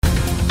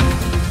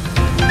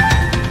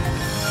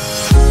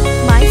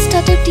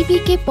TV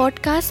के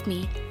podcast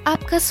में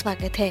आपका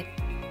स्वागत है।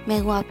 मैं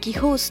हूं आपकी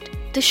होस्ट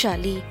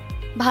तुशाली।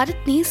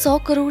 भारत ने 100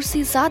 करोड़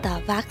से ज्यादा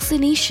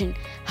वैक्सीनेशन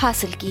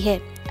हासिल की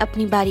है।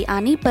 अपनी बारी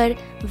आने पर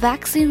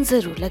वैक्सीन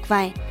जरूर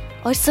लगवाएं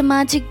और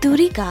सामाजिक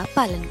दूरी का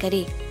पालन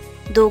करें।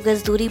 2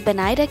 गज दूरी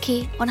बनाए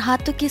रखें और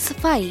हाथों की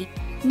सफाई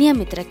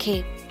नियमित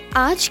रखें।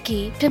 आज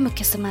के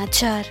प्रमुख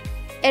समाचार।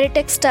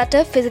 एयरटेक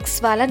स्टार्टअप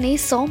फिजिक्स वाला ने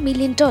 $100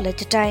 मिलियन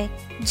जुटाए।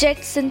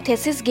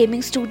 JetSynthesys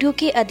गेमिंग स्टूडियो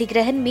के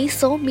अधिग्रहण में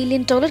 $100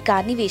 मिलियन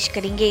का निवेश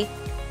करेंगे।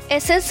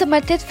 एसएल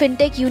समर्थित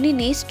फिनटेक यूनि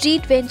ने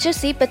स्ट्रीट वेंचर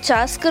से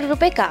 50 करोड़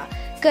रुपए का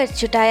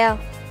कर्ज जुटाया।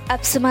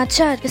 अब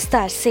समाचार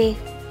विस्तार से।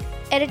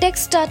 एयरटेक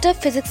स्टार्टअप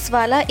फिजिक्स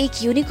वाला एक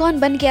यूनिकॉर्न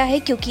बन गया है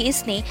क्योंकि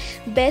इसने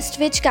बेस्ट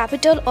वेज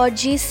कैपिटल और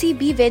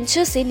JCB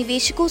वेंचर से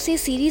निवेशकों से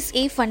सीरीज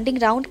ए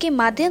फंडिंग राउंड के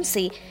माध्यम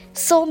से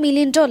 $100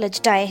 मिलियन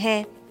जुटाए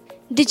हैं।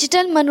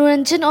 डिजिटल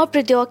मनोरंजन और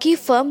प्रौद्योगिकी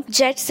फर्म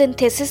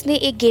JetSynthesys ने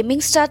एक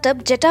गेमिंग स्टार्टअप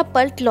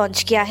जेटापल्ट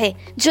लॉन्च किया है,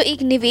 जो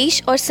एक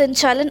निवेश और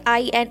संचालन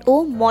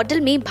I&O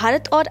मॉडल में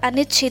भारत और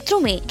अन्य क्षेत्रों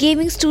में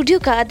गेमिंग स्टूडियो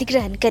का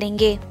अधिग्रहण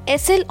करेंगे।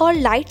 एसएल और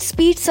लाइट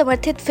स्पीड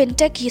समर्थित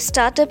फिनटेक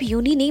स्टार्टअप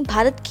यूनि ने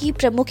भारत की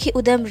प्रमुख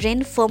उद्यम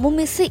ऋण फर्मों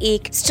में से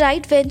एक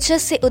स्ट्राइड वेंचर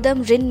से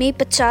उद्यम ऋण में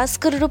 50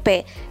 करोड़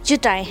रुपए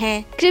जुटाए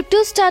हैं।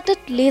 Crypto startup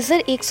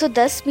laser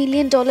 $110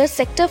 million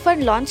sector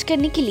fund launch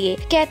करने के लिए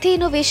कैथे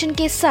इनोवेशन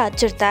के साथ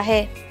जुड़ता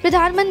है।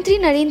 प्रधानमंत्री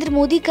नरेंद्र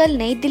मोदी कल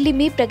नई दिल्ली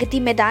में प्रगति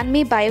मैदान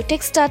में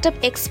बायोटेक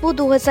स्टार्टअप एक्सपो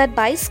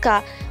 2022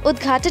 का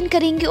उद्घाटन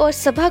करेंगे और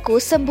सभा को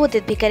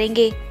संबोधित भी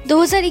करेंगे।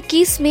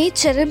 2021 में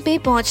चरम पे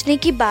पहुंचने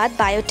के बाद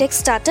बायोटेक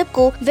स्टार्टअप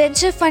को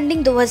वेंचर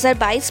फंडिंग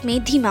 2022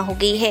 में धीमा हो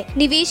गई है।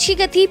 निवेश की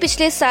गति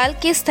पिछले साल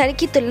के स्तर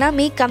की तुलना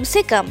में कम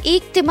से कम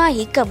 1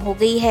 तिमाही कम हो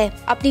गई है।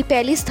 अपनी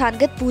पहली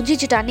स्थानगत पूंजी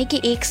जुटाने के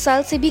 1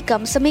 साल से भी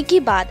कम समय के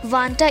बाद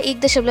वांटा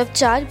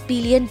 $1.4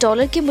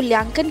 बिलियन के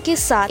मूल्यांकन के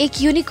साथ एक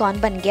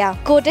यूनिकॉर्न बन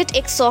गया। कोडेट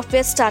एक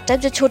सॉफ्टवेयर स्टार्टअप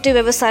जो छोटे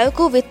व्यवसायों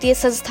को वित्तीय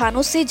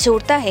संस्थानों से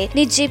जोड़ता है,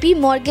 ने JP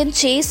मॉर्गन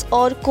चेस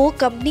और को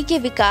कंपनी के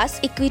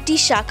विकास इक्विटी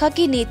शाखा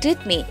के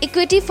नेतृत्व में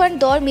इक्विटी फंड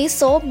दौर में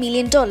 $100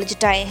 मिलियन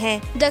जुटाए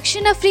हैं।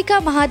 दक्षिण अफ्रीका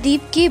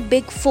महाद्वीप के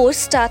बिग 4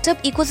 स्टार्टअप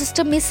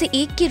इकोसिस्टम में से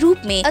एक के रूप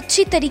में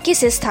अच्छी तरीके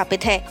से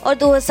स्थापित है और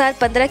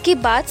 2015 के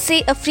बाद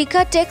से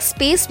अफ्रीका टेक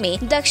स्पेस में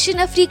दक्षिण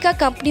अफ्रीका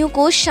कंपनियों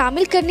को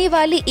शामिल करने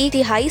वाले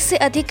 1/3 से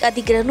अधिक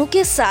अधिग्रहणों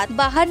के साथ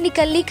बाहर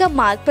निकलने का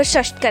मार्ग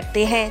प्रशस्त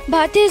करते हैं।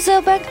 भारतीय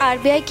रिजर्व बैंक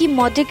RBI की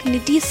मौद्रिक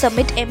नीति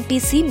समिट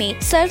MPC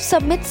में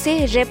सर्वसम्मत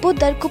से रेपो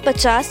दर को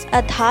 50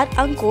 आधार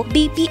अंकों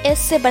BPS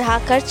से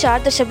बढ़ाकर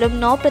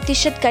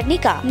 4.9% करने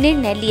का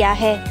निर्णय लिया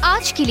है।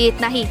 आज के लिए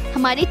इतना ही।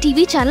 हमारे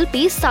टीवी चैनल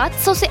पे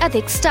 700 से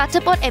अधिक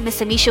स्टार्टअप और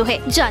MSME शो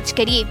है। जांच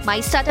करिए।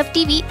 माई स्टार्टअप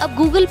टीवी अब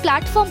गूगल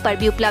प्लेटफॉर्म पर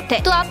भी उपलब्ध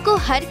है, तो आपको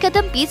हर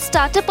कदम पे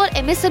स्टार्टअप और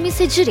MSME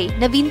से जुड़े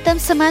नवीनतम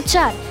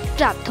समाचार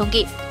प्राप्त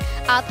होंगे।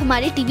 आप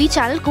हमारे टीवी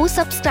चैनल को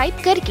सब्सक्राइब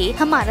करके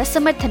हमारा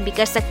समर्थन भी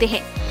कर सकते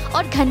हैं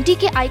और घंटी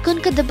के आइकॉन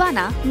को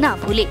दबाना ना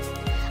भूलें।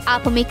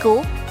 आप हमें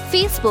को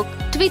फेसबुक,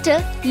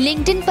 ट्विटर,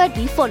 लिंक्डइन पर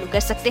भी फॉलो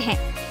कर सकते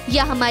हैं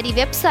या हमारी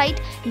वेबसाइट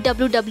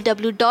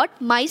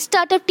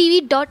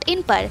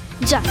www.mystartuptv.in पर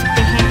जा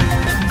सकते हैं।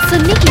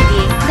 सुनने के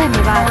लिए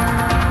धन्यवाद।